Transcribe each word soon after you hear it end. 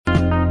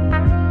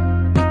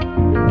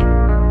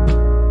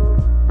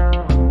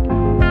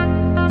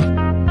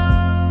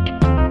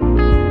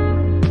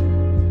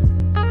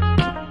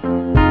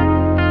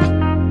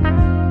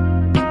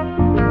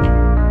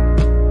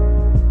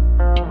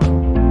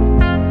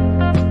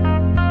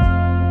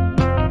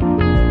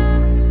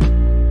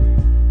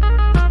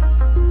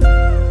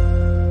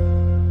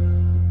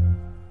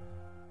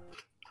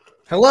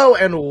Hello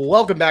and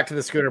welcome back to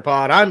the Scooter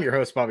Pod. I'm your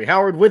host, Bobby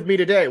Howard. With me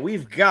today,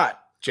 we've got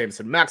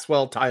Jameson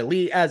Maxwell, Ty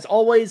Lee. As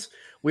always,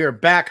 we are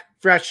back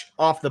fresh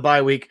off the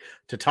bye week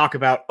to talk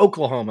about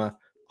Oklahoma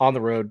on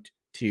the road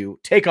to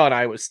take on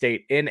Iowa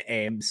State in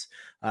Ames.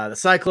 The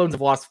Cyclones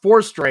have lost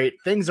 4 straight.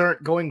 Things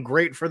aren't going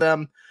great for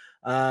them.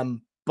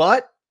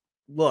 But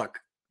look,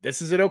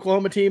 this is an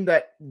Oklahoma team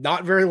that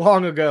not very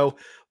long ago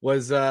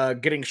was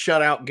getting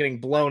shut out, getting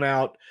blown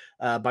out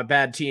by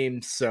bad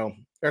teams.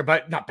 Or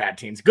by not bad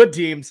teams, good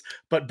teams,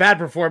 but bad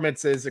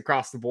performances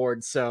across the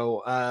board.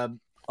 So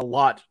a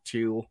lot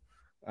to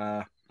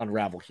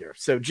unravel here.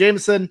 So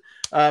Jameson,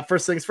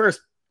 first things first,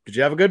 did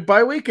you have a good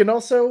bye week? And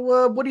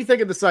also, what do you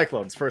think of the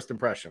Cyclones? First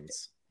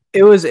impressions?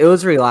 It was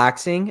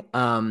relaxing.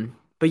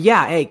 But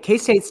yeah, hey,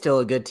 K-State's still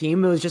a good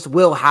team. It was just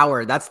Will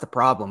Howard. That's the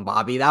problem,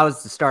 Bobby. That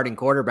was the starting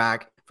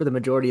quarterback for the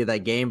majority of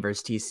that game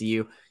versus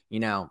TCU. You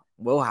know,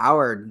 Will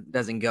Howard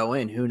doesn't go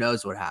in. Who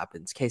knows what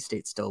happens?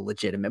 K-State's still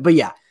legitimate. But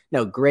yeah,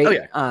 no, great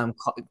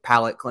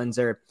palate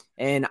cleanser.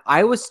 And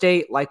Iowa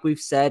State, like we've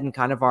said in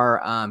kind of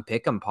our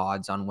pick 'em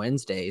pods on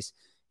Wednesdays,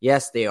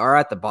 yes, they are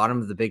at the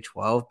bottom of the Big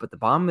 12, but the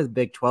bottom of the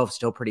Big 12 is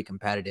still pretty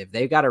competitive.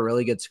 They've got a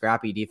really good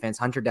scrappy defense.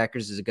 Hunter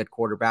Deckers is a good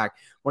quarterback,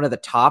 one of the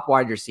top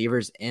wide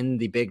receivers in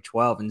the Big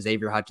 12, and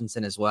Xavier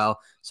Hutchinson as well.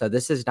 So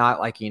this is not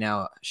like,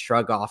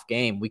 shrug off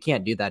game. We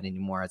can't do that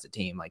anymore as a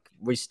team. Like,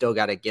 we still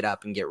got to get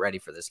up and get ready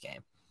for this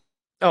game.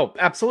 Oh,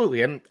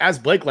 absolutely. And as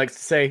Blake likes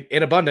to say,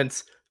 in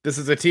abundance, this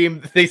is a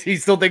team he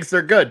still thinks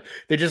they're good.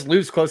 They just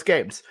lose close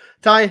games.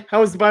 Ty,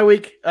 how was the bye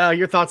week?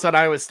 Your thoughts on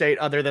Iowa State,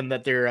 other than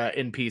that they're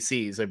in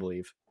PCs, I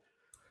believe.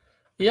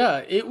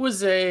 Yeah, it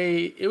was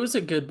a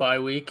good bye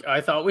week. I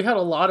thought we had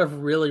a lot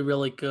of really,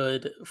 really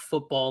good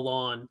football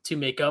on to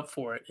make up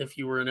for it. If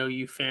you were an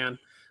OU fan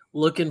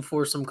looking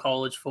for some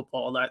college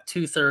football, that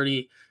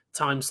 2:30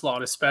 time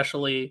slot,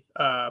 especially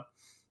the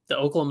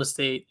Oklahoma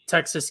State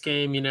Texas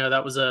game,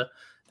 that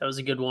was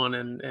a good one,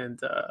 and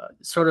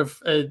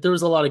there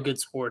was a lot of good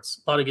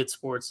sports,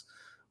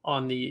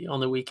 on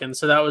the weekend.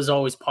 So that was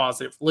always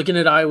positive. Looking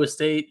at Iowa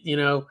State,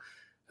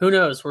 who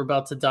knows? We're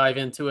about to dive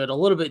into it a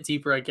little bit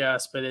deeper, I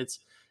guess, but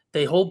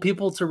they hold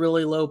people to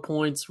really low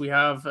points. We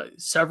have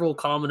several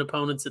common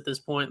opponents at this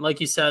point. Like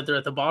you said, they're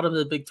at the bottom of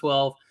the Big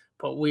 12,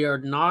 but we are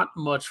not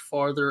much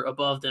farther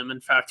above them.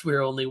 In fact,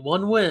 we're only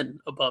 1 win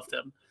above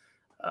them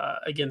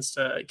against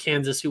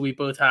Kansas, who we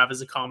both have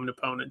as a common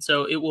opponent.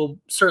 So it will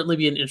certainly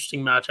be an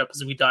interesting matchup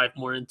as we dive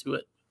more into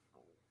it.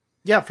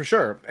 Yeah, for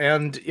sure.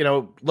 And,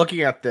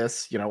 looking at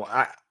this,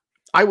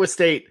 Iowa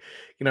State,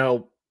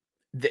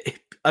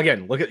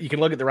 again, you can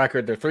look at the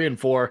record. They're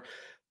 3-4,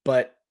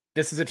 but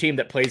this is a team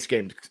that plays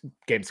games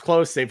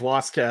close. They've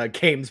lost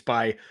games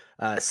by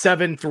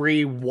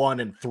 7-3,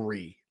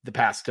 1-3 the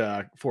past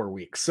 4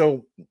 weeks.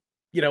 So,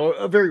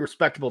 a very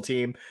respectable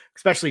team,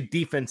 especially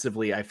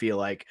defensively. I feel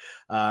like,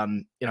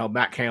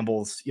 Matt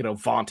Campbell's,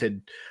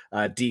 vaunted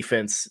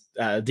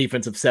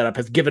defensive setup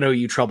has given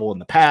OU trouble in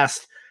the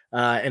past.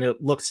 And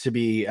it looks to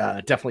be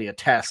definitely a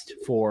test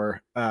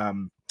for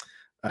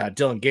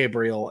Dillon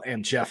Gabriel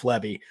and Jeff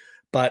Lebby.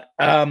 But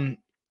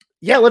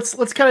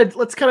let's kind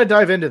of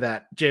dive into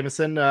that,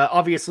 Jameson.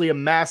 Obviously, a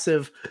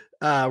massive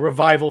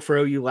revival for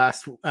OU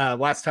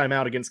last time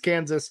out against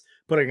Kansas,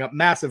 putting up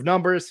massive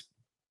numbers.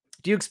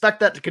 Do you expect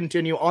that to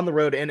continue on the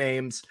road in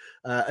Ames,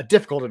 a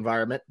difficult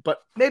environment, but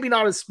maybe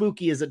not as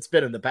spooky as it's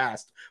been in the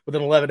past, with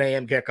an 11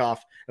 a.m. kickoff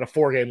and a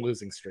 4-game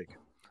losing streak?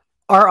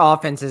 Our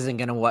offense isn't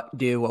going to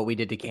do what we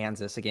did to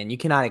Kansas. Again, you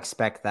cannot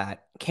expect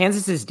that.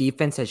 Kansas's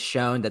defense has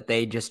shown that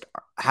they just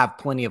have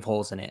plenty of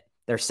holes in it.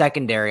 Their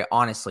secondary,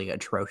 honestly,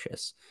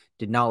 atrocious.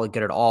 Did not look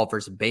good at all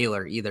versus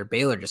Baylor either.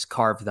 Baylor just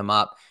carved them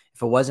up.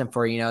 If it wasn't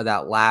for,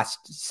 that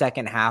last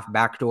second half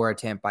backdoor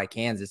attempt by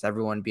Kansas,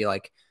 everyone would be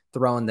like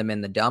throwing them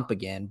in the dump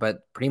again,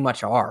 but pretty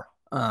much are.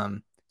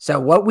 So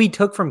what we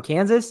took from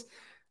Kansas,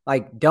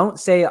 like, don't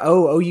say,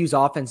 OU's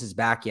offense is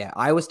back yet.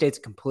 Iowa State's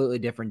a completely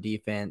different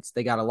defense.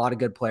 They got a lot of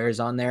good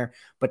players on there.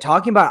 But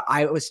talking about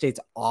Iowa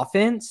State's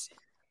offense,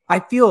 I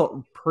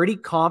feel pretty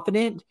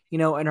confident,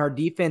 in our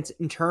defense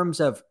in terms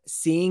of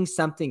seeing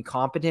something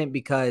competent,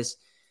 because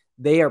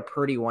they are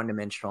pretty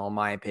one-dimensional, in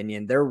my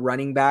opinion. Their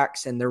running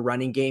backs and their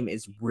running game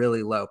is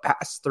really low.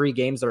 Past 3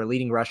 games, their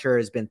leading rusher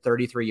has been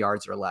 33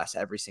 yards or less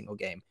every single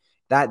game.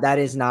 That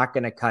is not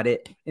going to cut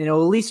it. And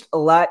it'll at least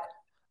let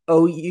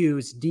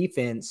OU's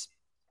defense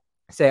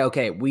say,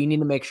 okay, we need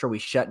to make sure we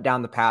shut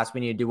down the pass.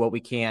 We need to do what we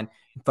can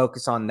and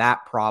focus on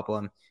that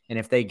problem. And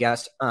if they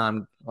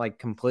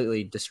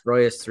completely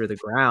destroy us through the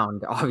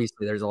ground,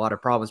 obviously there's a lot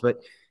of problems,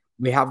 but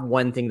we have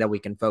one thing that we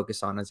can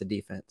focus on as a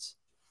defense.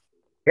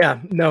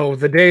 Yeah, no,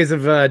 the days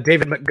of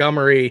David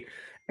Montgomery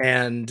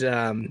and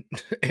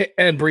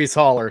Breece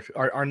Hall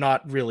are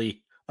not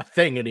really a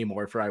thing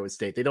anymore for Iowa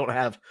State. They don't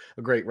have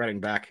a great running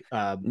back.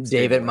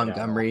 David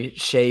Montgomery,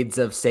 shades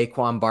of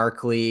Saquon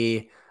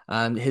Barkley,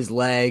 his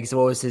legs,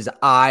 what was his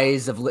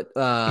eyes of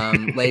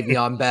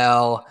Le'Veon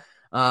Bell,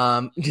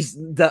 just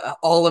the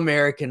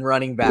all-American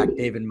running back,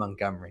 David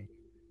Montgomery.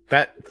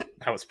 That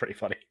was pretty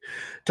funny.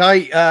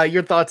 Ty,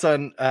 your thoughts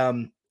on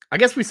I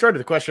guess we started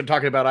the question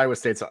talking about Iowa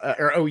State's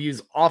or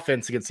OU's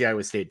offense against the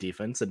Iowa State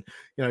defense, and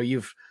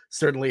you've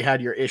certainly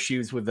had your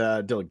issues with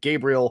Dylan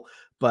Gabriel,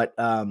 but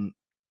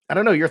I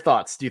don't know your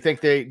thoughts. Do you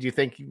think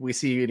we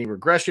see any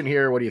regression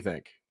here? What do you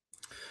think?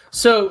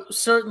 So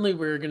certainly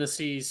we're going to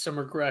see some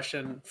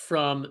regression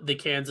from the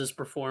Kansas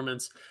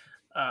performance.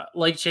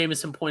 Like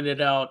Jameson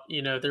pointed out,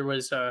 there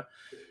was a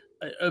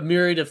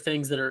myriad of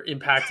things that are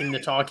impacting the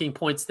talking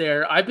points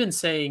there. I've been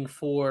saying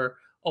for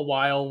a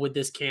while with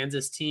this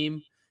Kansas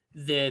team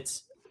that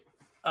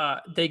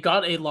they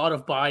got a lot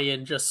of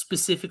buy-in just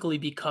specifically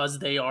because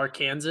they are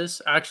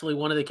Kansas. Actually,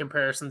 one of the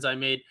comparisons I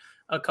made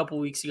a couple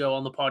weeks ago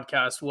on the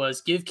podcast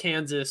was give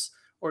Kansas's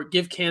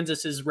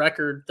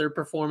record, their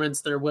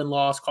performance, their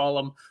win-loss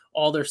column,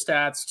 all their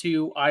stats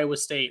to Iowa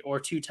State or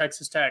to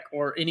Texas Tech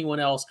or anyone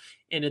else,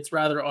 and it's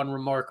rather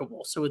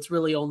unremarkable. So it's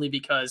really only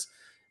because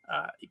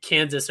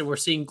Kansas, and we're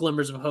seeing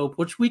glimmers of hope,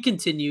 which we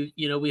continue,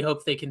 we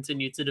hope they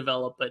continue to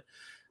develop, but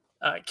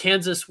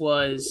Kansas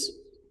was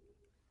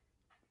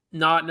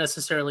not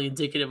necessarily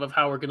indicative of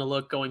how we're going to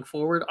look going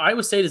forward.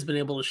 Iowa State has been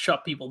able to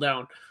shut people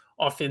down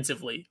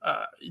offensively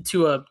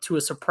to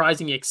a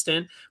surprising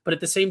extent, but at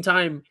the same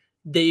time,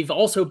 they've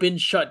also been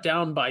shut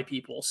down by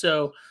people.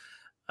 So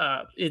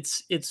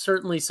it's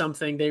certainly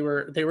something they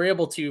were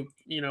able to,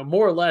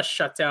 more or less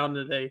shut down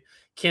the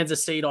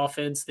Kansas State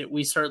offense that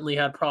we certainly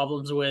had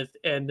problems with.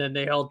 And then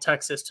they held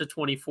Texas to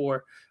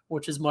 24,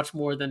 which is much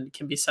more than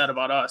can be said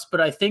about us.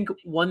 But I think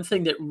one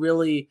thing that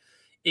really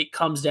it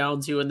comes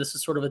down to, and this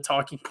is sort of a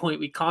talking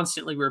point we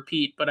constantly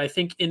repeat, but I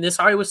think in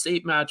this Iowa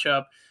State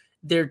matchup,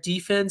 their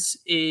defense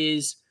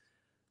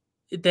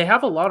they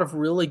have a lot of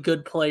really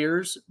good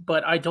players,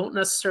 but I don't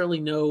necessarily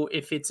know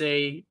if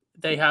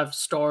they have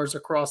stars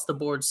across the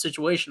board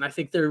situation. I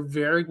think they're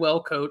very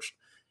well coached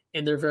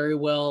and they're very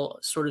well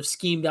sort of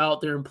schemed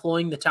out. They're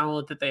employing the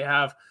talent that they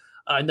have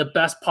in the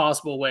best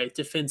possible way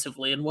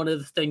defensively. And one of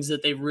the things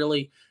that they've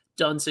really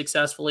done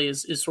successfully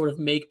is sort of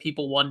make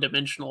people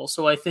one-dimensional.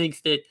 So I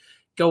think that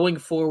going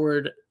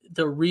forward,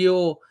 the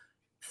real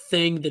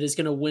thing that is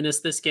going to win us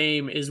this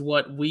game is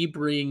what we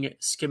bring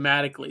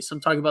schematically. So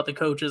I'm talking about the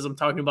coaches. I'm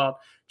talking about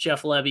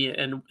Jeff Lebby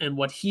and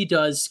what he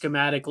does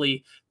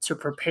schematically to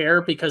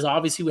prepare, because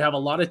obviously we have a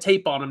lot of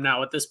tape on him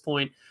now at this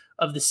point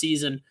of the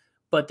season,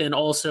 but then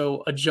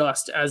also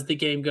adjust as the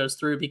game goes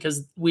through,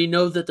 because we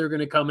know that they're going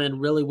to come in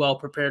really well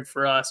prepared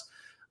for us.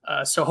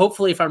 So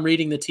hopefully, if I'm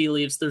reading the tea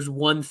leaves, there's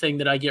one thing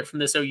that I get from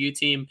this OU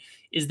team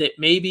is that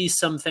maybe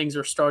some things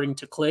are starting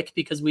to click,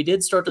 because we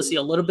did start to see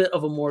a little bit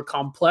of a more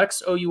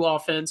complex OU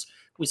offense.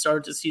 We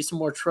started to see some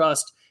more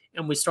trust,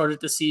 and we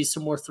started to see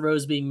some more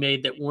throws being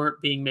made that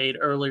weren't being made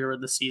earlier in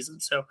the season.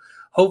 So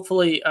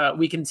hopefully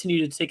we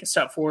continue to take a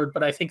step forward.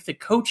 But I think the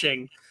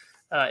coaching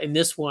in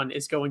this one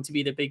is going to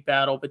be the big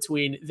battle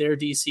between their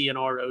DC and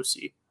our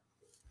OC.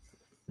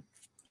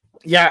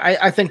 Yeah,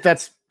 I think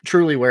that's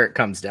truly where it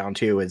comes down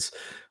to is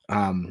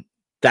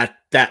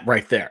that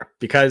right there,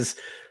 because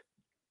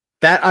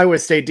that Iowa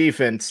State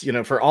defense,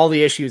 for all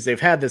the issues they've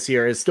had this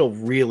year, is still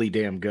really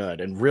damn good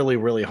and really,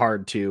 really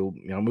hard to,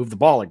 move the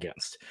ball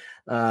against.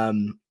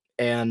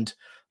 And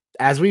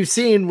as we've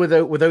seen with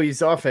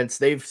OU's offense,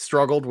 they've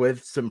struggled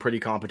with some pretty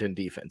competent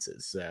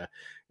defenses.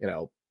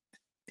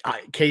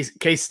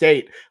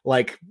 K-State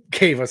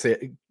gave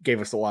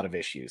us a lot of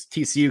issues.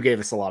 TCU gave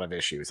us a lot of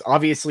issues.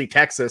 Obviously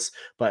Texas,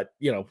 but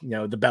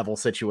the Bevel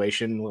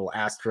situation, a little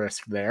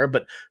asterisk there,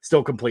 but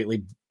still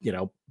completely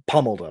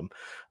pummeled them.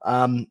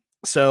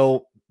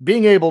 So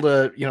being able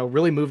to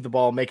really move the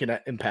ball, make an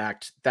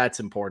impact, that's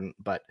important.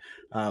 But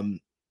I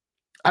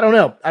don't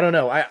know.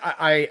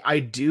 I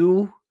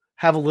do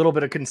have a little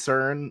bit of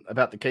concern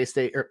about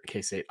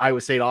the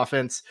Iowa State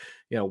offense.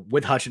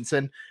 With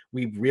Hutchinson,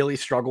 we really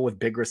struggle with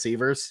big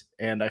receivers,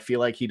 and I feel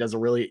like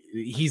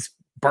he's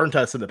burnt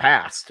us in the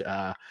past,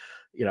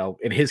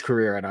 in his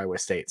career at Iowa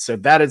State. So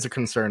that is a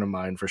concern of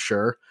mine for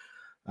sure.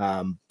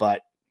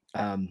 But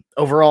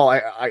overall,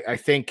 I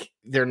think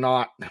they're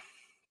not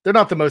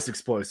the most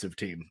explosive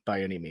team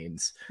by any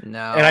means.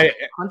 No, and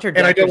Hunter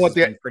Dekkers has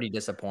been pretty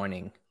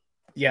disappointing.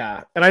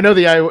 Yeah, and I know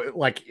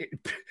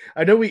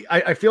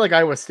I feel like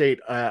Iowa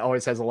State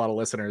always has a lot of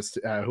listeners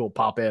who will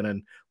pop in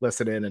and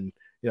listen in and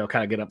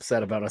kind of get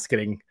upset about us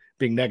being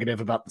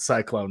negative about the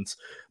Cyclones.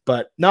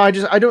 But no,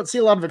 I don't see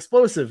a lot of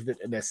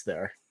explosiveness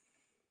there.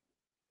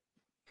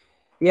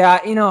 Yeah,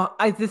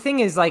 the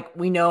thing is,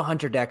 we know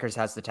Hunter Dekkers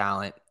has the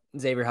talent.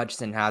 Xavier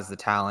Hutchinson has the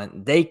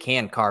talent. They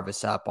can carve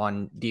us up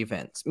on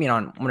defense,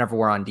 whenever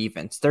we're on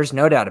defense. There's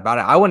no doubt about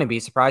it. I wouldn't be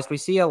surprised. We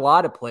see a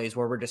lot of plays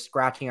where we're just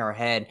scratching our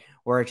head,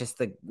 where it's just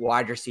the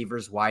wide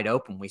receivers wide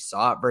open. We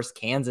saw it versus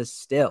Kansas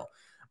still.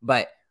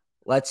 But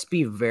let's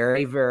be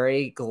very,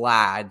 very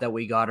glad that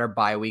we got our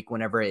bye week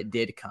whenever it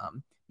did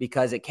come,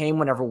 because it came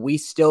whenever we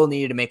still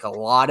needed to make a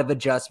lot of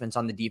adjustments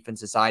on the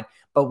defensive side,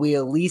 but we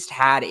at least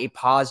had a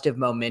positive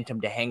momentum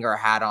to hang our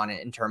hat on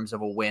it in terms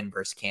of a win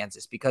versus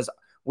Kansas, because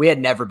we had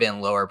never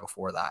been lower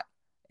before that.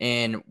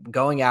 And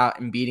going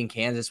out and beating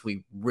Kansas,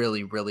 we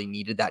really, really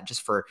needed that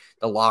just for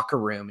the locker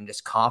room and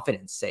just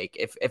confidence sake.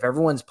 If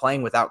everyone's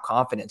playing without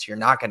confidence, you're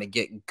not going to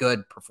get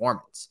good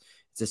performance.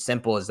 It's as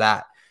simple as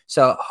that.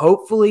 So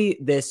hopefully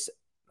this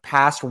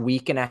past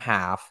week and a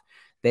half,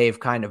 they've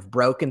kind of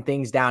broken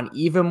things down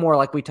even more,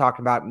 like we talked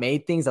about,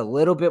 made things a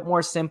little bit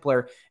more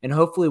simpler. And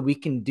hopefully we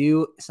can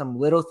do some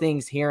little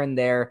things here and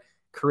there,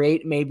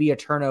 create maybe a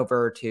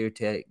turnover or two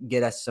to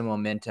get us some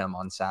momentum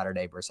on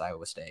Saturday versus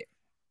Iowa State.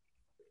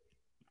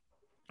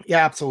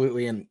 Yeah,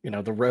 absolutely. And,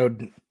 the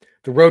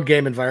road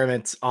game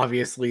environments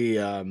obviously,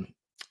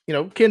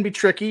 can be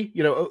tricky.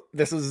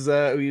 This is,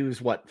 we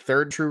use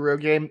third true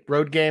road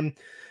game,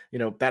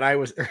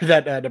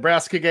 that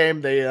Nebraska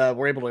game, they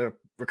were able to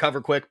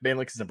recover quick,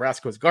 mainly because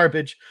Nebraska was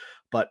garbage,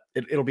 but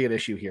it'll be an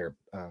issue here,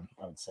 I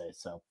would say.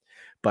 So,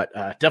 but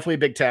definitely a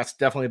big test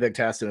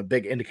and a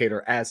big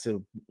indicator as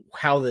to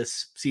how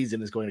this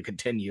season is going to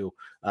continue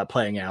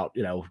playing out.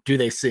 Do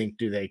they sink?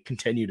 Do they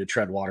continue to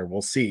tread water?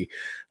 We'll see.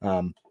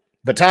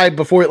 But Ty,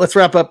 let's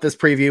wrap up this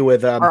preview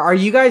with. Are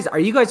you guys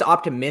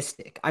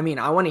optimistic? I mean,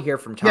 I want to hear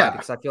from Ty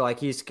because I feel like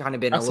he's kind of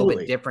been absolutely. A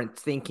little bit different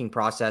thinking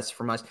process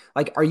from us.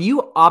 Like, are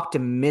you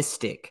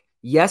optimistic?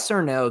 Yes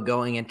or no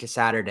going into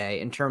Saturday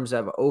in terms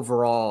of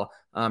overall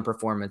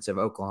performance of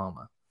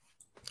Oklahoma?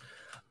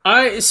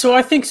 I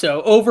think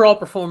so. Overall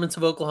performance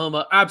of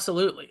Oklahoma,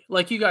 absolutely.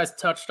 Like you guys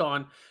touched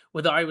on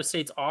with the Iowa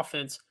State's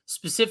offense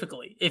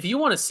specifically. If you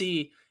want to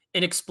see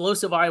an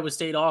explosive Iowa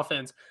State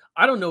offense,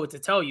 I don't know what to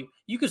tell you.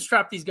 You could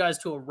strap these guys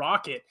to a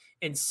rocket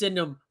and send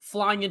them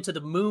flying into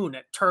the moon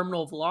at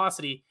terminal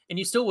velocity, and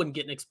you still wouldn't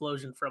get an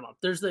explosion from them.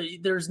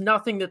 There's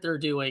nothing that they're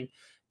doing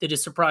that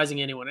is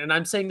surprising anyone. And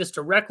I'm saying this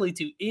directly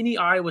to any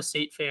Iowa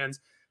State fans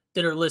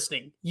that are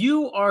listening.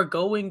 You are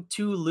going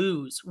to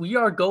lose. We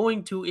are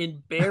going to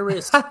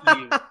embarrass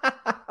you.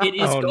 It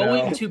is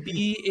going to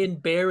be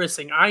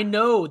embarrassing. I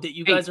know that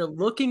you guys are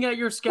looking at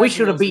your schedule. We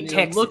should have beat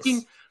Texas.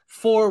 Looking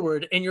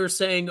forward, and you're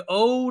saying,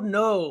 oh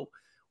no,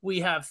 we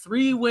have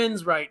 3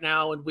 wins right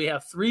now, and we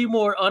have 3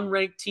 more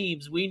unranked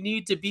teams. We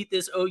need to beat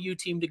this OU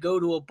team to go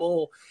to a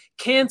bowl.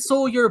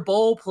 Cancel your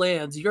bowl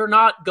plans. You're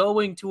not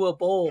going to a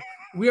bowl.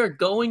 We are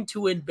going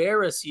to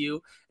embarrass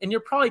you, and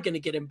you're probably going to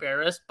get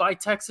embarrassed by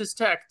Texas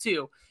Tech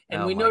too.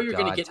 And we know you're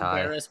going to get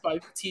embarrassed by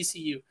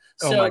TCU.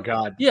 So, oh my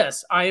God.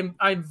 Yes, I'm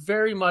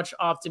very much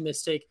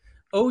optimistic.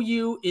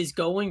 OU is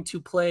going to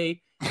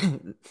play.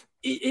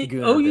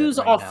 OU's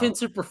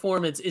offensive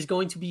performance is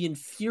going to be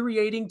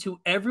infuriating to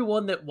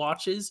everyone that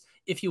watches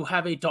if you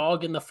have a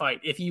dog in the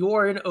fight. If you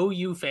are an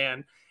OU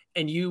fan,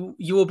 and you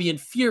will be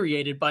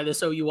infuriated by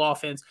this OU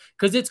offense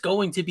because it's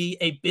going to be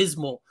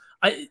abysmal.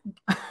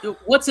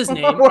 What's his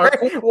name?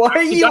 Why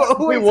are you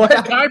always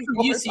the guy from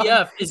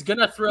UCF is going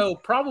to throw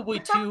probably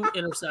 2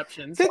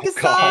 interceptions. Pick a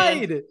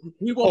side.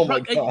 He will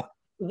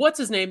what's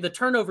his name? The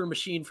turnover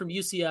machine from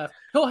UCF.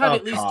 He'll have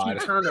at least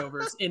 2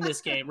 turnovers in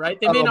this game, right?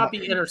 They may not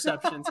be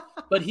interceptions,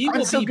 but he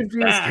will be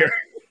bad. Here.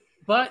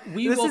 But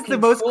this is the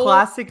most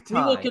classic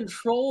time. We will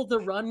control the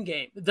run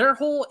game. Their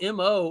whole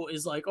MO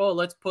is like, oh,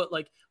 let's put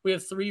we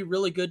have 3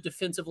 really good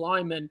defensive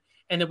linemen,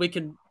 and then we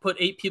can put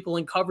 8 people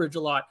in coverage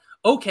a lot.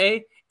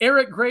 Okay,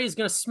 Eric Gray is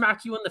going to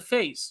smack you in the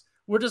face.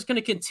 We're just going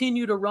to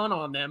continue to run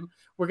on them.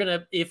 We're going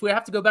to, if we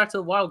have to go back to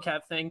the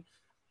Wildcat thing,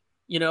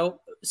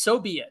 so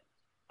be it.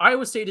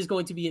 Iowa State is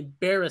going to be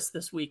embarrassed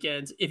this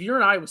weekend. If you're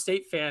an Iowa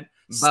State fan,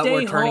 but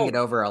we're turning it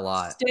over a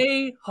lot.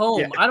 Stay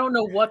home. Yeah. I don't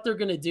know what they're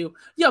going to do.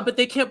 Yeah, but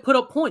they can't put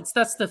up points.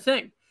 That's the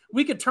thing.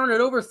 We could turn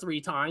it over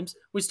 3 times.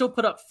 We still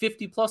put up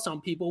 50 plus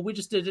on people. We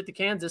just did it to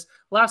Kansas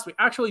last week.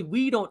 Actually,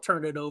 we don't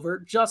turn it over.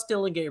 Just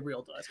Dillon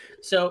Gabriel does.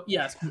 So,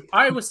 yes,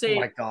 Iowa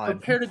State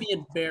prepare to be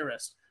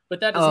embarrassed. But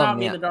that does not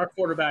mean that our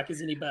quarterback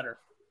is any better.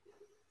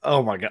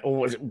 Oh, my God.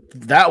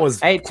 That was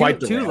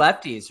quite the 2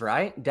 lefties,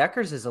 right?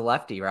 Deckers is a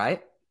lefty,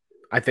 right?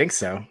 I think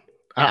so.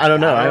 I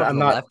don't know. I'm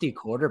not lefty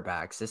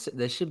quarterbacks.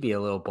 This should be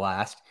a little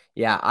blast.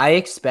 Yeah, I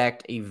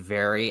expect a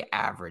very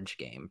average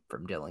game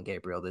from Dillon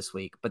Gabriel this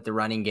week, but the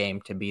running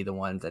game to be the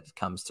one that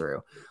comes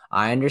through.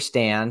 I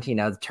understand,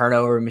 the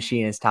turnover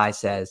machine, as Ty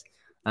says,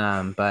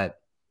 but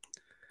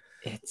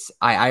it's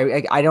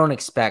I don't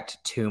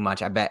expect too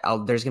much. I bet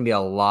there's gonna be a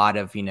lot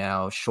of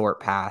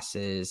short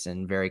passes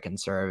and very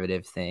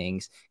conservative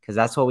things because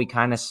that's what we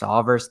kind of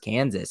saw versus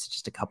Kansas.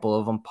 Just a couple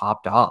of them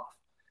popped off.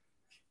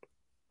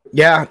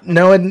 Yeah,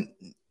 no,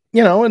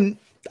 and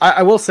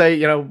I will say,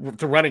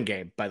 the running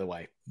game, by the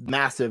way,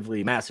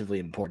 massively, massively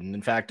important.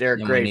 In fact,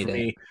 Eric Gray for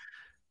me.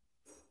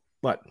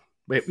 What?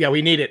 Wait, yeah,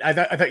 we need it. I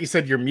thought you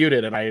said you're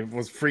muted, and I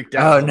was freaked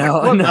out. Oh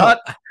no,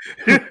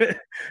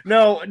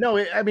 no.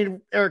 no. I mean,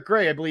 Eric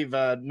Gray, I believe,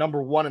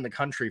 number 1 in the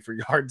country for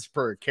yards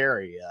per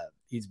carry.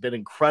 He's been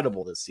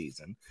incredible this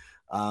season,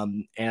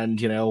 and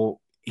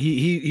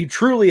he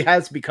truly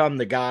has become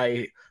the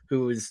guy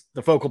who is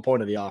the focal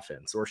point of the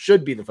offense, or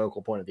should be the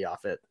focal point of the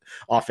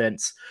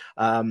offense.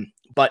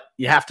 But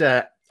you have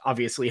to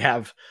obviously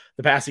have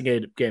the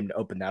passing game to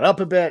open that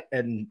up a bit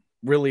and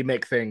really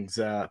make things,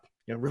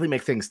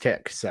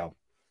 tick. So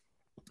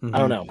I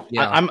don't know.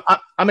 Yeah.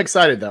 I'm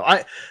excited though.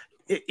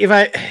 If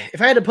I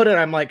had to put it,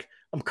 I'm like,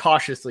 I'm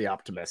cautiously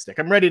optimistic.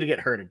 I'm ready to get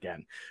hurt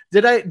again.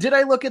 Did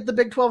I look at the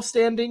Big 12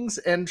 standings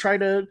and try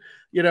to,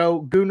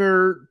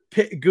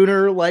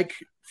 Gooner like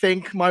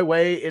think my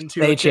way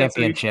into a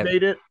championship?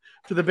 Made it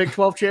to the Big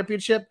 12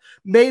 championship?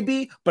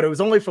 Maybe, but it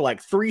was only for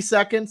like 3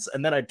 seconds,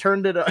 and then I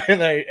turned it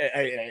and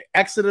I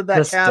exited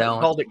that tab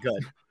and called it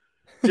good.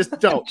 Just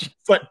don't.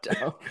 But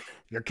don't.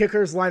 Your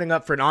kicker's lining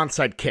up for an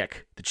onside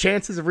kick. The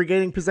chances of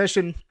regaining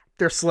possession,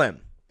 they're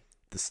slim.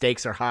 The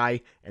stakes are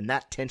high, and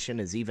that tension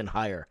is even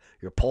higher.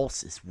 Your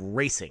pulse is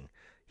racing.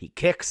 He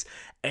kicks,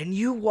 and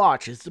you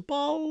watch as the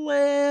ball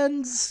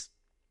lands.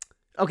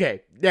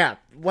 Okay, yeah,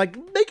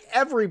 make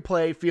every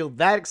play feel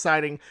that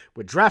exciting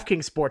with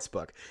DraftKings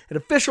Sportsbook, an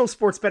official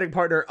sports betting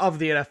partner of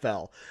the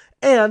NFL,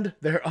 and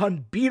their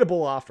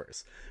unbeatable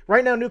offers.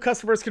 Right now, new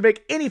customers can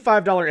make any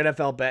 $5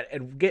 NFL bet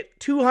and get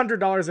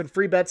 $200 in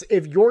free bets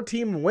if your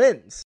team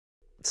wins.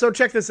 So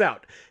check this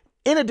out.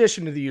 In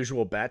addition to the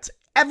usual bets,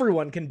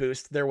 everyone can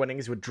boost their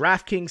winnings with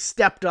DraftKings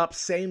stepped-up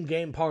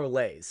same-game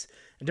parlays.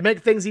 And to make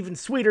things even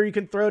sweeter, you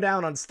can throw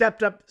down on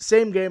stepped-up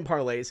same-game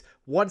parlays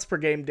once per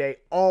game day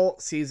all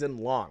season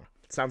long.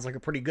 Sounds like a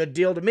pretty good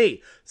deal to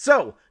me.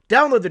 So,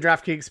 download the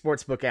DraftKings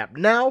Sportsbook app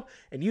now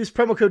and use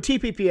promo code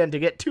TPPN to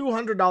get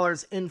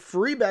 $200 in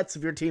free bets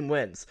if your team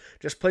wins.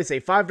 Just place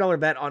a $5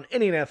 bet on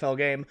any NFL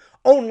game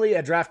only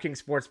at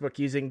DraftKings Sportsbook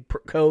using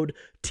code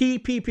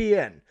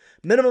TPPN.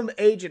 Minimum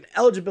age and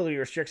eligibility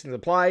restrictions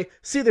apply.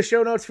 See the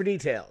show notes for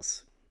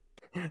details.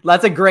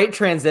 That's a great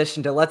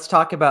transition to let's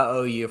talk about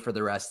OU for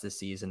the rest of the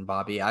season,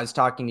 Bobby. I was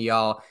talking to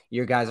y'all.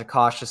 You guys are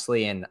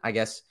cautiously, and I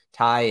guess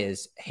Ty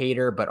is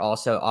hater, but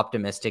also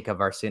optimistic of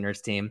our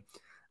Sooners team,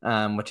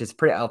 which is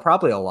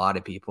probably a lot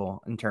of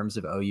people in terms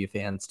of OU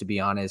fans, to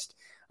be honest.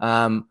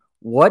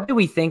 What do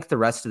we think the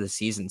rest of the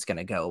season's going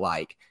to go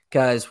like?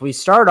 Because we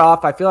start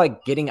off, I feel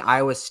like getting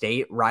Iowa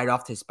State right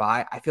off this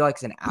bye, I feel like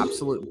it's an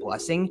absolute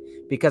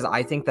blessing because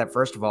I think that,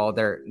 first of all,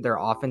 their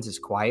offense is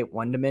quite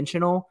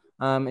one-dimensional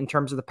in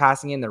terms of the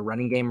passing game. Their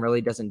running game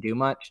really doesn't do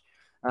much.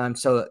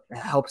 So it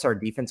helps our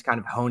defense kind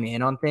of hone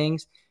in on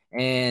things.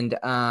 And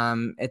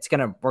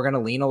we're going to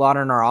lean a lot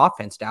on our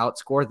offense to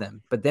outscore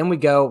them. But then we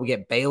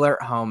get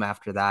Baylor at home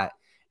after that,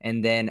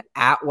 and then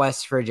at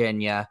West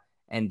Virginia,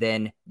 and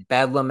then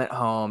Bedlam at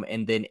home,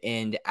 and then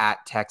end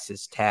at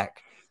Texas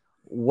Tech.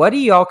 What do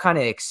y'all kind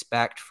of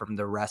expect from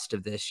the rest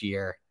of this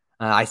year?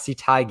 I see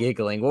Ty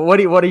giggling. Well, what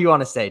do you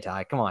want to say,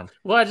 Ty? Come on.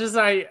 Well,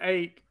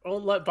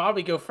 I'll let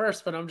Bobby go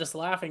first, but I'm just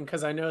laughing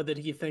because I know that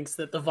he thinks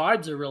that the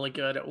vibes are really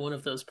good at one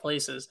of those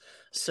places.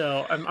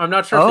 So I'm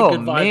not sure if the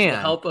good vibes will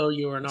help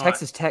OU or not.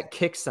 Texas Tech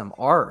kicks some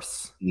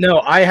arse. No,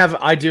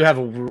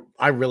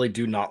 I really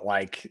do not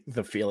like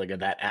the feeling of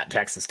that at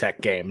Texas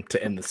Tech game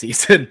to end the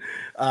season.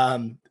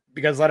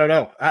 Because I don't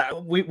know,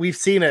 we've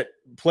seen it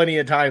plenty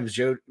of times.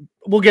 Joe,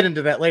 we'll get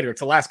into that later.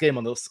 It's the last game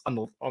on the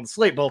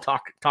slate. We'll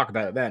talk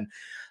about it then.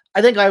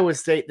 I think Iowa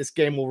State, this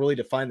game will really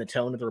define the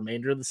tone of the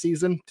remainder of the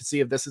season to see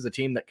if this is a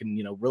team that can,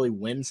 really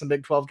win some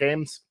Big 12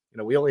 games.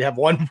 We only have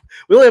one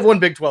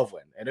Big 12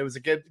 win, and it was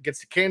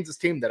against the Kansas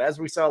team that, as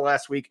we saw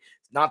last week,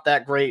 is not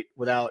that great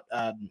without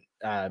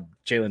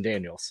Jalen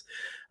Daniels.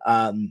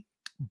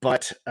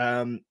 But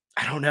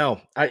I don't know.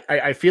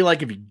 I feel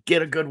like if you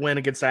get a good win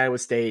against Iowa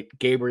State,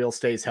 Gabriel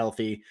stays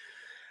healthy.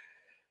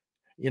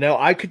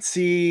 I could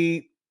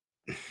see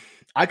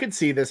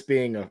this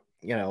being a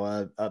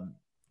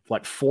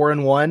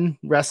 4-1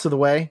 rest of the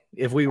way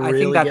if we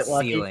really get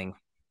lucky. Ceiling.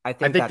 I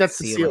think that's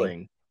the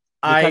ceiling.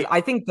 Because I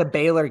think the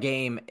Baylor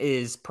game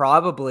is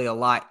probably a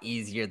lot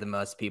easier than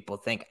most people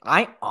think.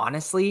 I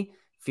honestly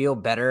feel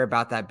better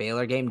about that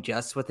Baylor game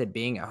just with it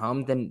being at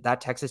home than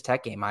that Texas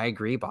Tech game. I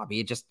agree,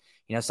 Bobby. It just,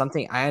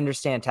 something I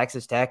understand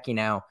Texas Tech, they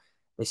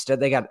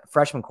got a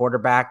freshman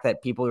quarterback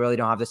that people really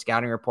don't have the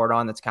scouting report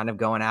on that's kind of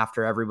going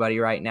after everybody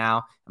right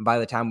now. And by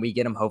the time we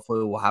get him,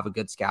 hopefully we'll have a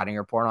good scouting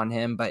report on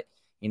him. But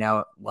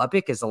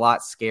Lubbock is a lot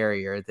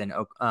scarier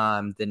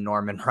than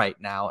Norman right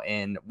now.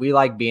 And we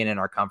like being in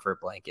our comfort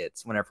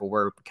blankets whenever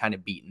we're kind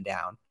of beaten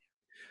down.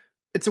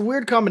 It's a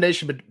weird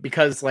combination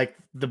because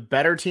the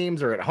better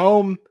teams are at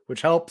home,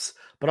 which helps,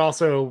 but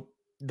also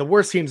the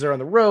worst teams are on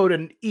the road,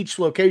 and each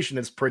location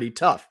is pretty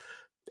tough.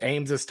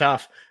 Ames is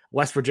tough.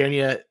 West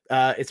Virginia,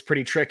 it's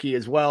pretty tricky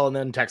as well. And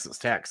then Texas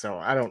Tech. So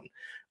I don't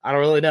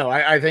really know.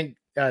 I think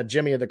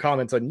Jimmy in the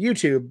comments on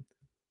YouTube,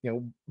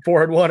 4-1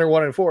 or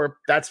 1-4,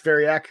 that's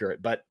very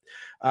accurate. But,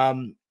 I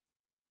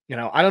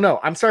don't know.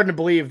 I'm starting to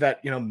believe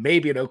that,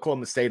 maybe an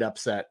Oklahoma State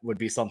upset would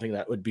be something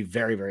that would be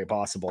very, very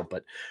possible.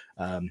 But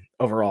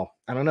overall,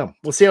 I don't know.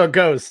 We'll see how it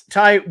goes.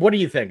 Ty, what are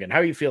you thinking? How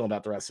are you feeling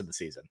about the rest of the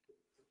season?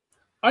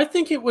 I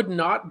think it would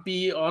not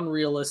be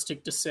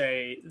unrealistic to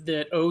say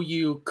that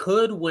OU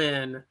could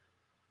win.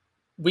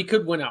 We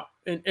could win out.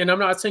 And I'm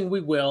not saying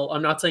we will.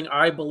 I'm not saying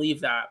I believe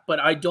that. But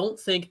I don't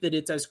think that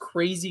it's as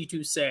crazy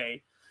to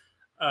say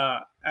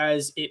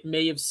as it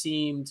may have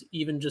seemed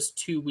even just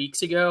 2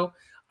 weeks ago.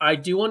 I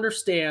do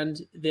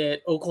understand that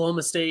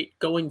Oklahoma State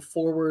going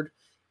forward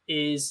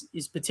is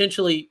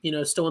potentially,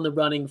 still in the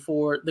running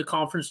for the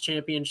conference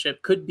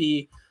championship, could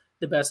be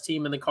the best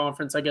team in the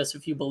conference, I guess,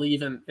 if you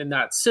believe in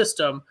that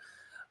system.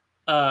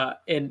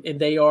 and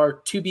they are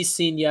to be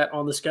seen yet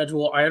on the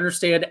schedule. I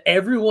understand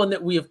everyone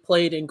that we have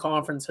played in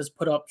conference has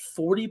put up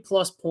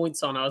 40+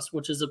 points on us,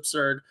 which is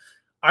absurd.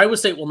 Iowa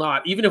State will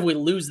not. Even if we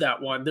lose that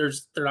one, they're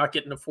not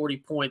getting to 40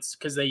 points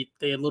because they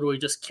literally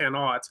just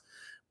cannot.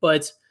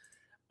 But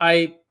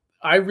I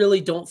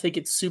really don't think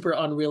it's super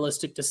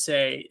unrealistic to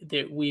say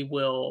that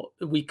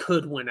we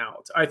could win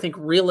out. I think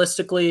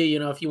realistically,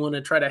 if you want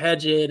to try to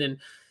hedge it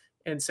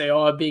and say,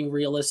 I'm being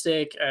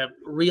realistic,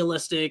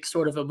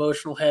 sort of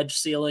emotional hedge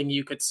ceiling,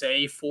 you could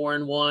say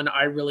 4-1.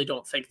 I really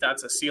don't think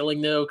that's a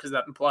ceiling though, because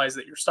that implies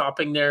that you're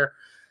stopping there.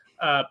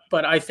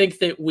 But I think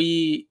that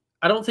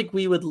I don't think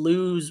we would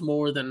lose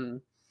more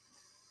than,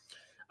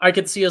 I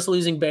could see us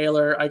losing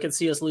Baylor. I could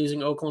see us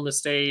losing Oklahoma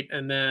State,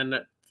 and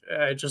then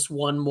just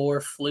one more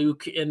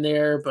fluke in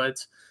there.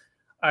 But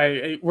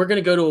we're going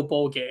to go to a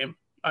bowl game.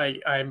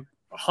 I'm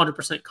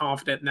 100%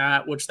 confident in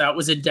that, which that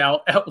was in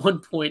doubt at one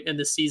point in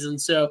the season.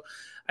 So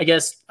I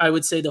guess I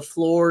would say the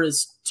floor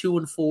is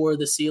 2-4.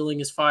 The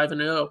ceiling is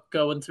 5-0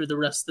 going through the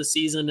rest of the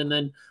season. And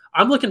then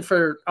I'm looking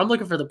for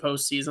the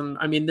postseason.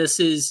 I mean, this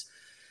is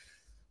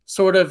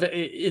sort of,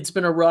 it's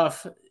been a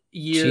rough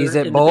year in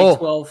the Big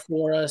 12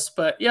 for us,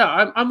 but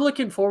yeah, I'm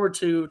looking forward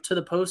to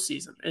the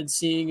postseason and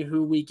seeing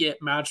who we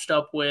get matched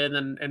up with.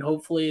 And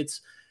hopefully it's,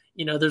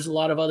 there's a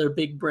lot of other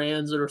big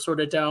brands that are sort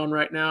of down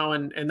right now.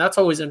 And that's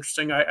always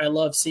interesting. I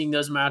love seeing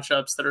those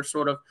matchups that are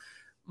sort of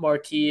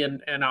marquee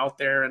and out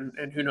there,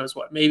 and who knows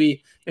what,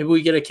 maybe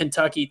we get a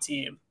Kentucky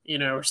team,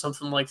 or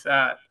something like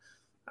that.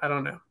 I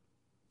don't know.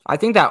 I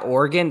think that the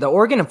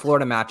Oregon and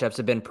Florida matchups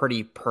have been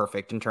pretty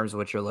perfect in terms of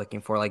what you're looking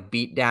for, like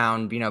beat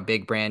down,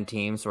 big brand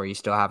teams where you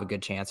still have a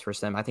good chance for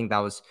them. I think that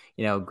was,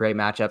 great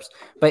matchups.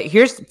 But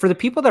here's for the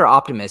people that are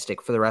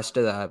optimistic for the rest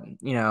of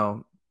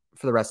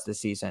the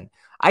season.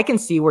 I can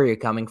see where you're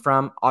coming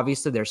from.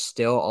 Obviously, there's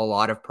still a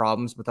lot of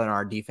problems within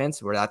our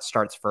defense where that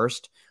starts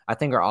first. I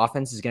think our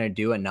offense is going to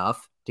do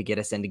enough to get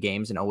us into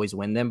games and always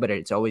win them, but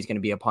it's always going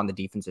to be upon the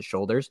defense's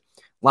shoulders.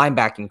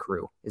 Linebacking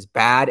crew is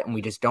bad, and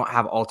we just don't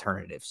have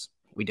alternatives.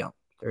 We don't.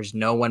 There's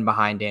no one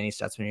behind Danny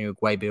Stutzman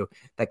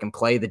that can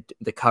play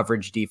the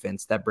coverage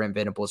defense that Brent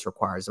Venables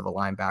requires of a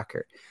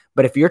linebacker.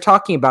 But if you're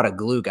talking about a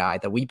glue guy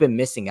that we've been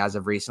missing as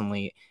of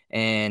recently,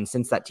 and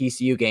since that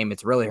TCU game,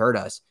 it's really hurt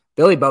us,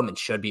 Billy Bowman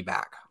should be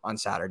back on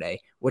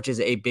Saturday, which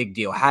is a big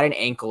deal. Had an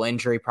ankle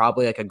injury,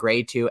 probably like a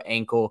grade 2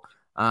 ankle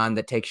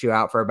that takes you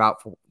out for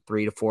about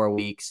 3 to 4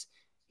 weeks.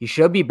 He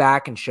should be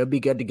back and should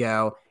be good to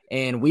go.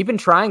 And we've been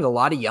trying a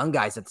lot of young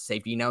guys at the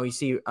safety. You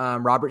see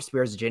Robert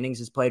Spears-Jennings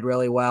has played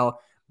really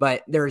well,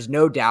 but there is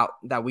no doubt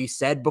that we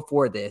said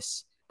before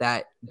this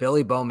that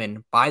Billy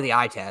Bowman, by the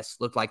eye test,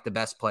 looked like the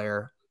best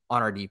player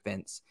on our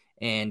defense.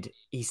 And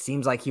he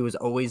seems like he was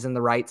always in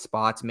the right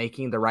spots,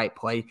 making the right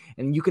play.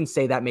 And you can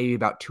say that maybe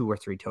about 2 or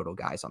 3 total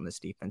guys on this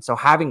defense. So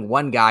having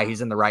one guy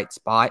who's in the right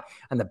spot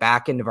on the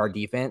back end of our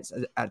defense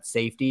at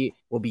safety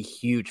will be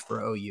huge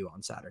for OU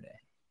on Saturday.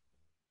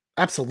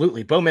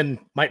 Absolutely. Bowman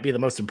might be the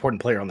most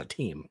important player on the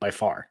team by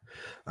far.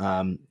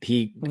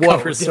 He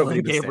covers so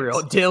many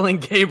mistakes. Dillon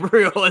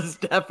Gabriel is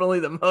definitely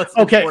the most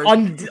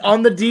important.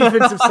 On the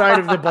defensive side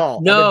of the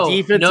ball.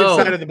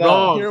 Side of the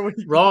ball.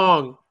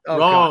 Wrong. Oh,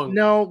 wrong. God.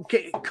 No,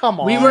 come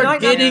on. We were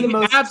getting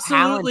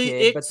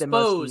absolutely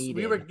exposed.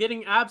 We were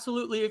getting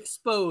absolutely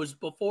exposed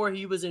before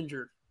he was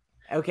injured.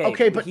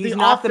 Okay, but the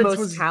offense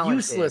was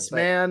useless,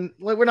 man.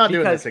 We're not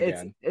doing this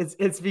again.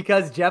 It's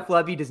because Jeff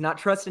Levy does not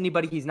trust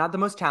anybody. He's not the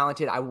most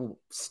talented. I will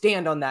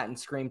stand on that and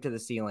scream to the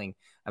ceiling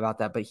about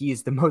that. But he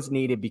is the most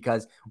needed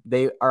because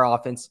our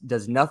offense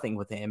does nothing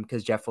with him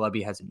because Jeff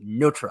Levy has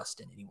no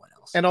trust in anyone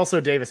else. And also,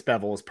 Davis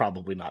Beville is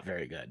probably not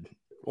very good.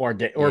 Or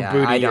Booty.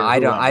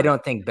 I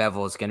don't think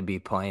Beville is going to be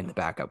playing the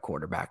backup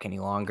quarterback any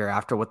longer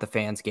after what the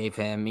fans gave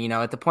him.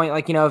 At the point,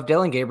 if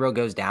Dillon Gabriel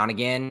goes down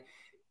again,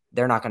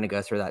 they're not going to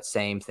go through that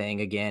same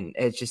thing again.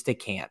 It's just they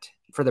can't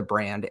for the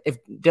brand. If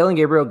Dillon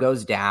Gabriel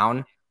goes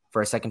down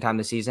for a second time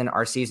this season,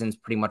 our season's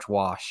pretty much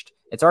washed.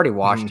 It's already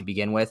washed to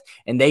begin with,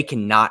 and they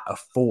cannot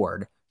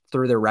afford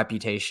through their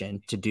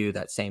reputation to do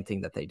that same thing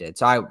that they did.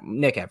 So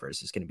Nick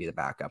Evers is going to be the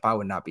backup. I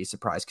would not be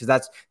surprised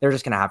because they're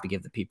just going to have to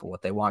give the people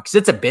what they want because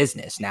it's a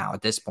business now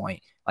at this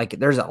point. Like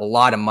there's a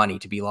lot of money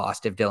to be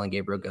lost if Dillon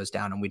Gabriel goes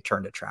down and we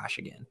turn to trash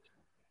again.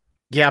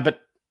 Yeah, but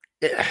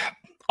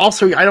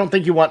also, I don't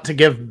think you want to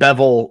give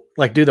Beville,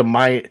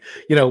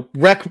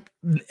 wreck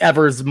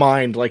Evers'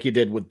 mind like you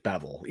did with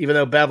Beville. Even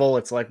though Beville,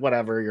 it's like,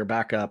 whatever, you're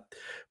back up.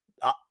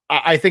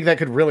 I think that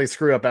could really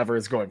screw up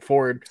Evers going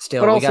forward.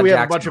 Still, but also we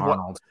have a bunch of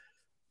Arnold.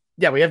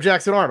 Yeah, we have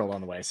Jackson Arnold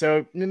on the way.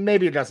 So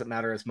maybe it doesn't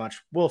matter as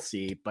much. We'll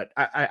see. But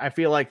I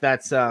feel like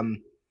that's, I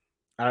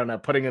don't know,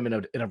 putting him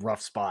in a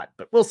rough spot.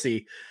 But we'll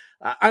see.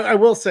 I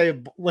will say,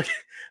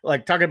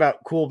 like talking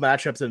about cool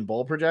matchups and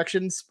bowl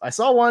projections. I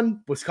saw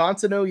one.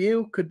 Wisconsin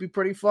OU could be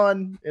pretty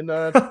fun in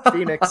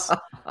Phoenix.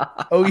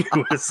 OU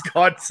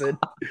Wisconsin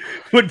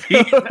would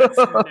be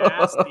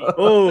nasty.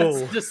 Oh,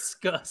 that's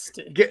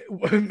disgusting.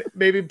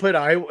 Maybe put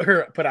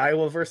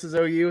Iowa versus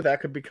OU.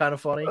 That could be kind of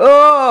funny.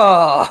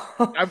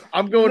 Oh,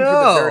 I'm going for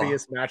the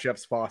dirtiest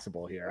matchups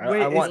possible here.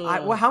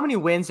 Wait, how many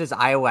wins does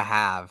Iowa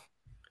have?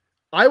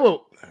 Iowa,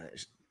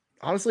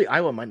 honestly,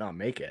 Iowa might not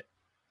make it.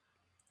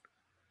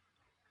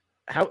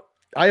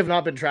 I have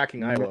not been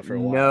tracking Iowa for a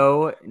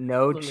while.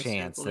 No Let me see,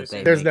 chance let me that see.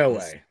 they. There's make no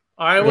this. way.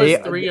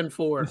 Iowa's They-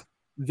 3-4,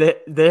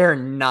 They're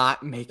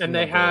not making. and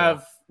they the bowl.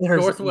 have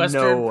There's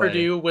Northwestern, no way.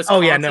 Purdue,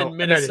 Wisconsin, No,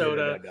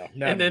 Minnesota,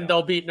 no, and then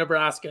they'll beat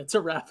Nebraska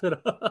to wrap it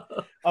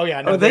up. Oh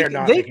yeah, no, Oh, they're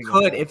not. they making the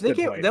could bowl. if they Good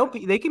can.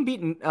 point. They can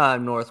beat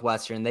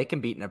Northwestern. They can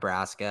beat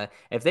Nebraska.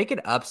 If they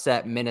could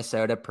upset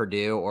Minnesota,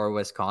 Purdue, or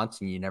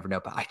Wisconsin, you never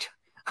know. But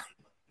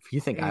if you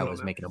think I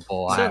was making a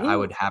bowl, So I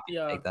would happy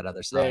yeah. to take that other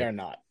They side. are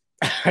not.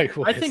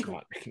 Iowa I is think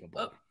not making a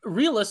bowl.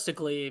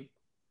 realistically,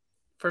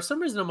 for some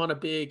reason, I'm on a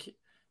big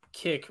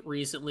kick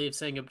recently of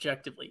saying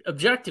objectively.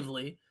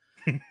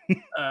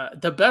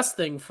 The best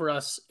thing for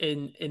us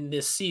in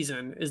this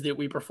season is that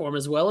we perform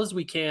as well as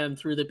we can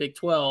through the Big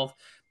 12,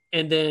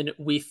 and then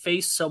we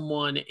face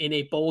someone in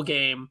a bowl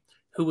game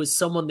who is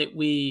someone that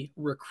we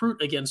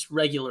recruit against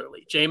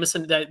regularly.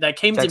 Jameson, that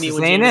came Texas to me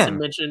when A&M. Jameson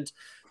mentioned,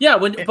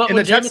 when the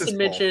Texas Jameson Bowl.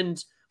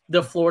 mentioned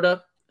the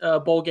Florida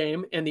bowl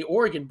game and the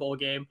Oregon bowl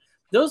game,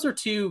 those are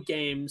two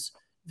games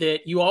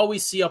that you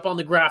always see up on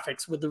the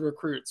graphics with the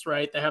recruits,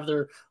 right? They have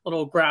their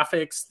little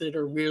graphics that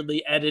are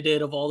weirdly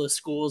edited of all the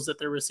schools that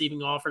they're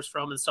receiving offers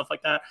from and stuff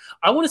like that.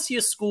 I want to see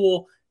a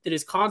school that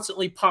is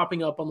constantly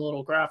popping up on the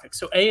little graphics.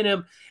 So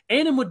A&M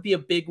would be a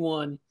big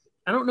one.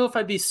 I don't know if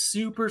I'd be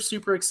super,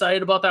 super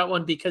excited about that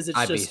one because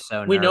it's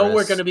we know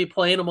we're going to be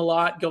playing them a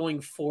lot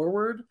going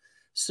forward.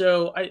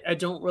 So I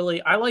don't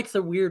really, I like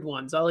the weird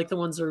ones. I like the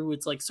ones where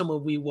it's like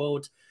someone we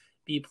won't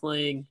be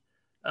playing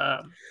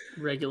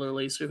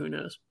regularly. So who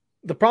knows?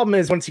 The problem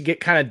is once you get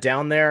kind of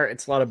down there,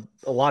 it's a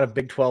lot of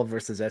Big 12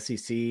 versus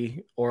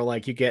SEC, or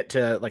like you get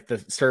to like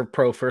the Serve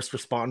Pro First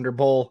Responder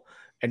Bowl,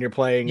 and you're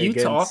playing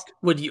Utah.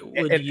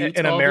 against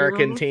an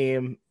American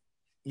team.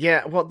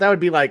 Yeah, well, that would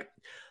be like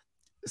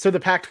so the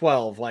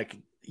Pac-12. Like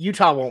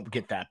Utah won't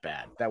get that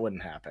bad. That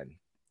wouldn't happen.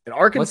 In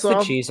Arkansas,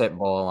 what's the Cheez-It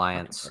Bowl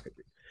Alliance?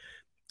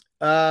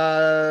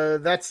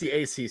 That's the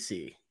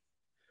ACC.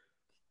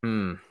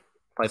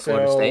 Play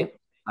Florida State.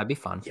 That'd be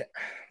fun.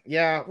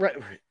 Yeah, right.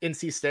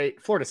 NC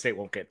State, Florida State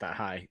won't get that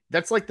high.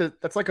 That's like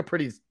a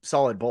pretty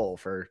solid bowl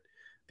for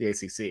the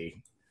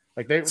ACC.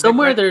 Like there's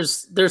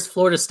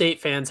Florida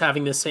State fans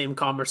having the same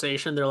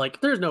conversation. They're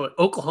like, "There's no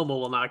Oklahoma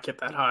will not get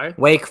that high."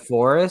 Wake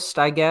Forest,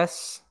 I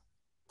guess.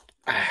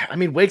 I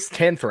mean, Wake's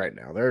 10th right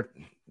now.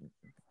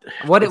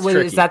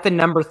 Is that the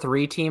number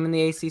 3 team in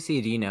the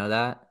ACC? Do you know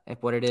that?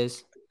 What it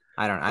is?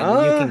 I don't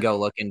know. You can go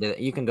look into it.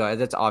 You can go.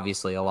 That's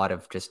obviously a lot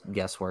of just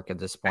guesswork at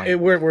this point.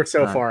 We're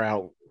so far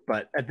out.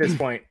 But at this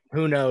point,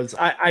 who knows?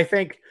 I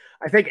think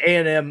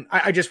A&M.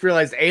 I just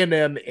realized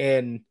A&M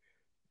in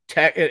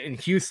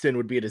Houston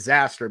would be a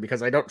disaster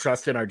because I don't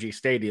trust NRG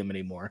Stadium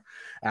anymore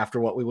after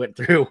what we went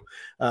through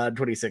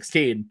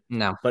 2016.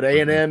 No, but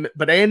A&M,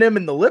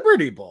 in the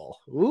Liberty Bowl.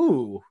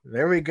 Ooh,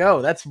 there we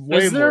go. That's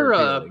way more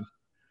appealing.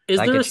 Is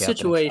there a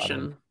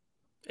situation?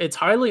 It's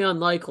highly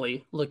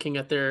unlikely. Looking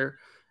at their,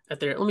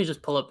 let me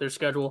just pull up their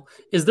schedule.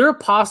 Is there a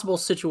possible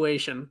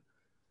situation?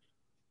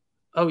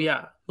 Oh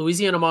yeah.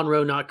 Louisiana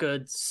Monroe, not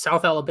good.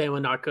 South Alabama,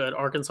 not good.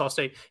 Arkansas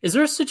State. Is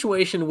there a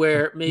situation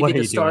where maybe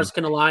the stars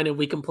can align and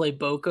we can play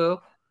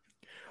Boko?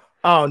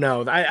 Oh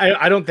no,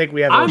 I don't think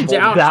we have. I'm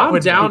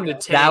down to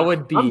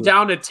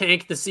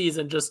tank the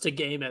season just to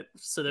game it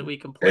so that we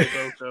can play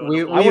Boko.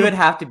 we would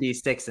have to be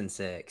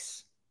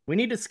 6-6. We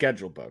need to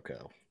schedule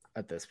Boko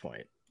at this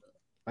point.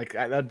 Like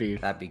that'd be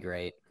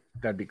great.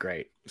 That'd be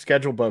great.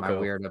 Schedule Boko.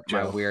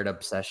 My weird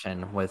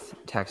obsession with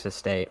Texas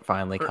State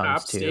finally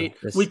comes to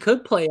this. We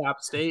could play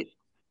App State.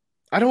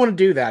 I don't want to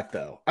do that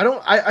though. I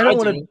don't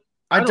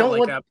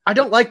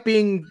like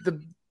being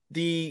the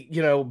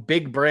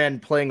big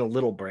brand playing a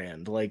little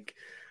brand like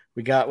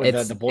we got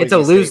with the Boise. It's a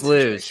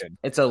lose-lose.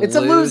 It's a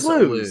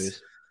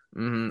lose-lose.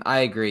 I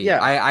agree.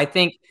 Yeah. I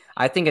think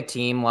a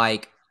team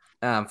like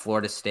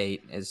Florida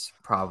State is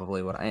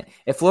probably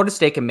if Florida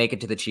State can make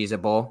it to the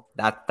Cheez-It Bowl,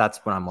 that's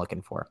what I'm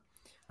looking for.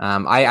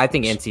 I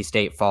think NC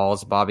State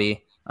falls,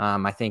 Bobby.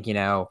 I think, you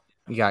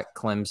got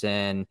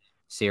Clemson,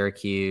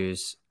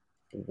 Syracuse,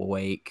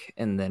 Wake,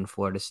 and then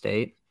Florida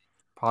State,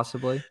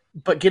 possibly.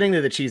 But getting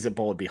to the Cheez-It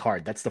Bowl would be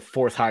hard. That's the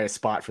 4th highest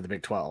spot for the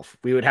Big 12.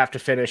 We would have to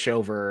finish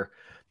over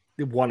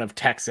one of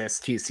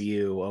Texas,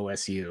 TCU,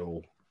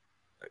 OSU,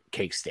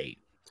 K-State.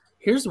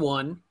 Here's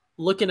one.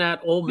 Looking at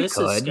Ole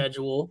Miss's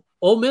schedule,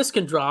 Ole Miss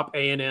can drop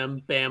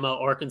A&M,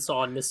 Bama,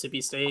 Arkansas, and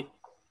Mississippi State.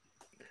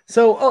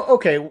 So,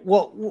 okay,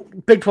 well,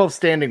 Big 12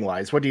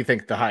 standing-wise, what do you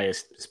think the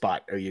highest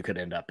spot you could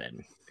end up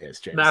in is,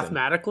 Jameson?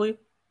 Mathematically?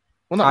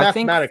 Well, not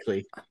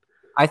mathematically.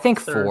 I think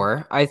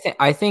 4.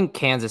 I think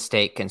Kansas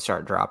State can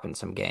start dropping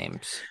some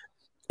games.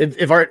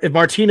 If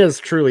Martinez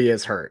truly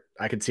is hurt,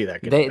 I could see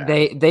that.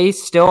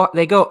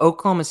 They go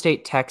Oklahoma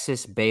State,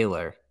 Texas,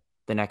 Baylor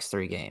the next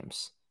 3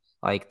 games.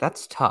 Like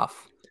that's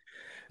tough.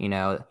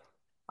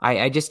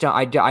 I just don't.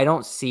 I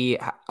don't see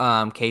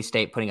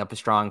K-State putting up a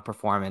strong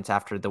performance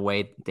after the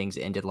way things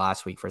ended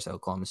last week versus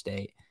Oklahoma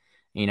State.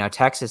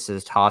 Texas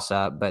is toss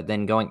up, but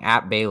then going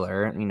at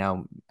Baylor,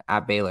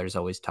 at Baylor is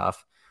always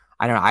tough.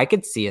 I don't know. I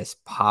could see us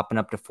popping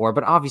up to 4,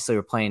 but obviously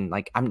we're playing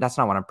like that's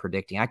not what I'm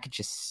predicting. I could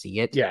just see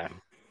it. Yeah.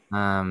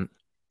 I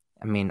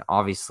mean,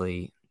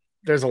 obviously,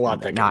 there's a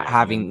lot that not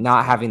having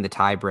the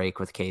tie break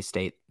with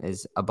K-State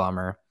is a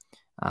bummer.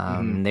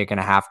 They're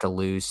gonna have to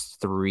lose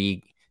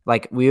 3.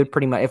 Like we would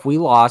pretty much, if we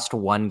lost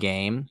 1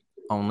 game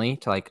only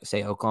to like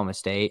say Oklahoma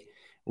State,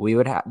 we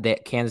would have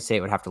that Kansas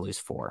State would have to lose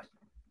 4.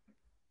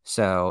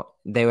 So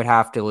they would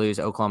have to lose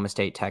Oklahoma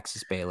State,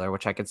 Texas, Baylor,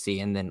 which I could see,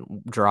 and then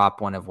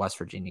drop one of West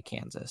Virginia,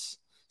 Kansas.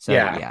 So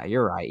yeah,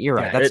 you're right.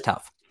 That's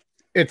tough.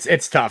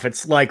 It's tough.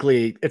 It's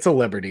likely it's a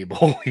Liberty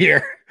Bowl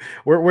here.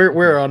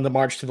 We're on the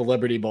march to the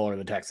Liberty Bowl or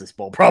the Texas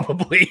Bowl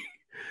probably.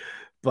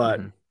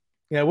 But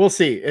yeah, we'll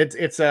see.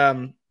 It's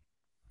a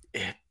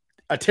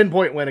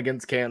 10-point win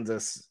against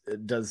Kansas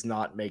does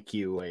not make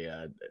you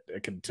a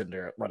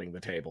contender at running the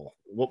table.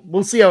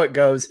 We'll see how it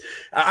goes.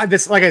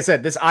 Like I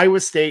said, this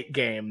Iowa State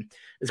game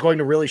is going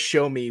to really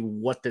show me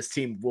what this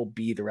team will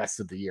be the rest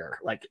of the year,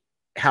 like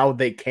how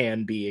they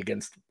can be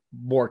against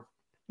more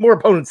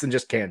opponents than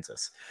just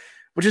Kansas,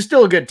 which is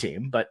still a good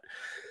team. But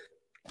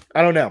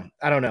I don't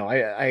know.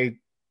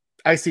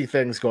 I see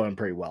things going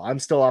pretty well. I'm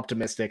still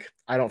optimistic.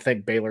 I don't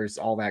think Baylor's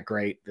all that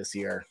great this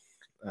year.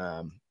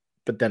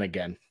 But then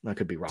again, I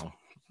could be wrong.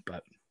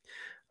 But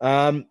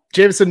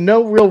Jameson,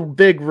 no real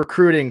big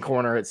recruiting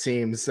corner, it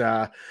seems,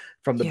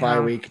 from the bye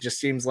week. It just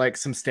seems like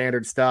some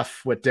standard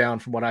stuff went down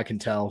from what I can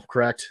tell,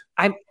 correct?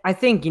 I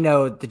think,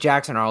 the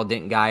Jackson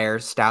Arnold Geyer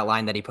stat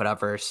line that he put up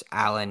versus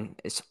Allen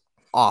is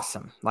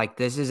awesome. Like,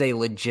 this is a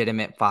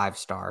legitimate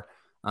 5-star.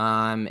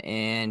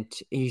 And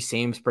he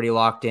seems pretty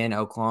locked in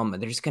Oklahoma.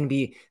 This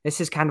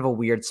is kind of a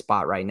weird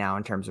spot right now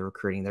in terms of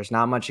recruiting. There's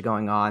not much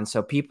going on.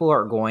 So people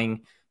are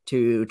going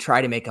to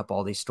try to make up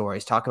all these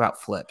stories, talk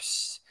about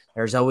flips.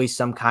 There's always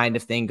some kind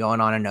of thing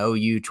going on in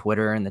OU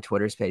Twitter and the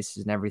Twitter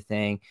spaces and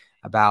everything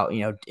about,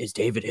 is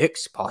David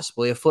Hicks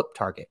possibly a flip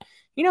target?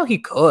 He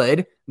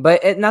could,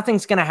 but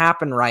nothing's going to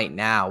happen right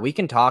now. We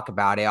can talk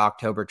about it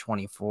October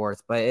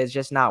 24th, but it's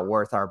just not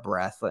worth our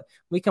breath.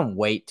 We can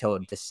wait till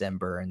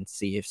December and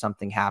see if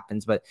something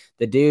happens. But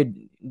the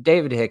dude,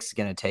 David Hicks, is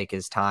going to take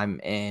his time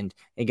and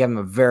give him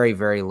a very,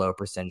 very low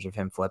percentage of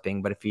him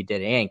flipping. But if he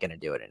did, he ain't going to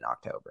do it in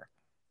October.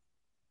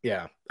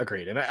 Yeah,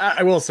 agreed. And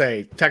I will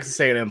say Texas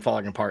A&M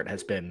falling apart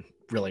has been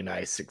really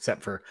nice,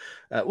 except for,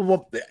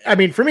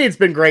 for me, it's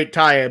been great.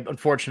 Ty,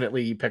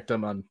 unfortunately, you picked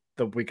them on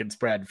the weekend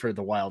spread for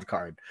the wild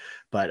card.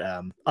 But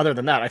other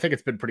than that, I think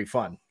it's been pretty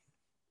fun.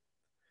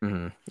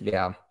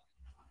 Yeah.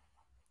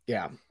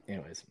 Yeah.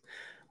 Anyways.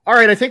 All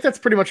right. I think that's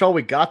pretty much all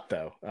we got,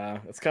 though.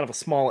 It's kind of a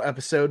small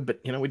episode, but,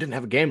 we didn't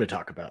have a game to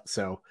talk about.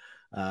 So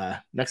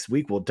next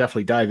week, we'll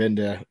definitely dive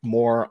into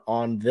more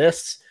on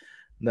this.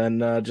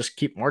 Then just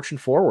keep marching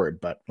forward.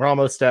 But we're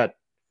almost at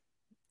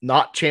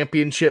not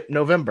championship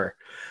November.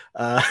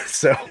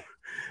 So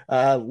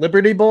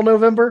Liberty Bowl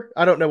November?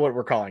 I don't know what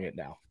we're calling it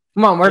now.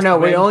 Come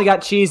on, we only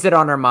got Cheez It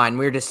on our mind.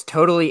 We're just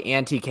totally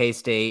anti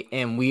K-State,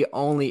 and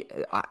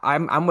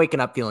I'm waking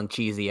up feeling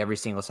cheesy every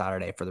single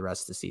Saturday for the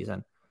rest of the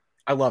season.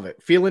 I love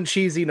it. Feeling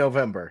cheesy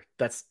November.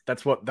 That's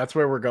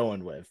where we're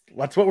going with.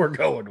 That's what we're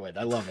going with.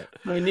 I love it.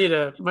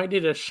 Might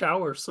need a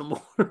shower some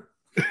more.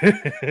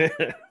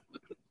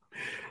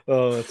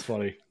 Oh, that's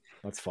funny.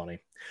 That's funny.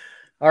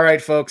 All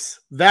right, folks.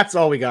 That's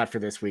all we got for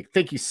this week.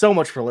 Thank you so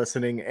much for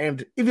listening.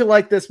 And if you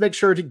like this, make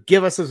sure to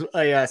give us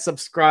a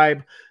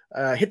subscribe.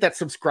 Hit that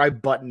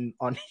subscribe button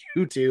on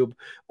YouTube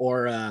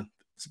or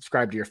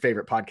subscribe to your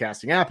favorite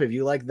podcasting app if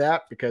you like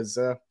that, because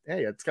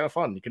hey, it's kind of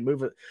fun. You can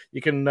move it.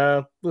 You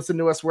can listen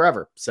to us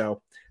wherever.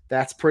 So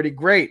that's pretty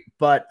great.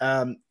 But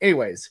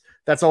anyways,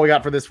 that's all we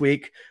got for this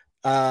week.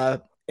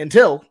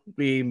 Until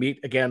we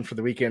meet again for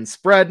the weekend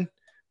spread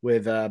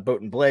with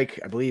Boat and Blake.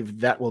 I believe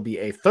that will be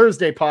a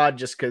Thursday pod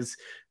just because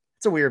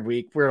it's a weird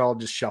week. We're all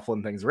just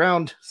shuffling things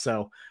around.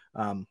 So,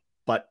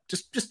 but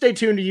just stay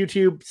tuned to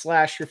YouTube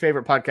 / your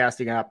favorite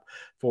podcasting app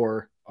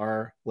for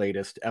our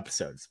latest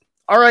episodes.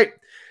 All right.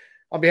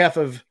 On behalf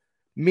of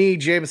me,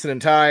 Jameson,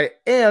 and Ty,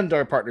 and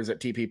our partners at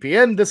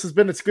TPPN, this has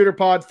been the Scooter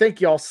Pod. Thank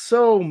you all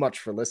so much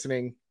for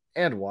listening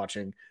and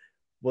watching.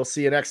 We'll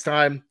see you next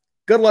time.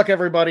 Good luck,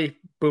 everybody.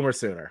 Boomer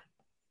Sooner.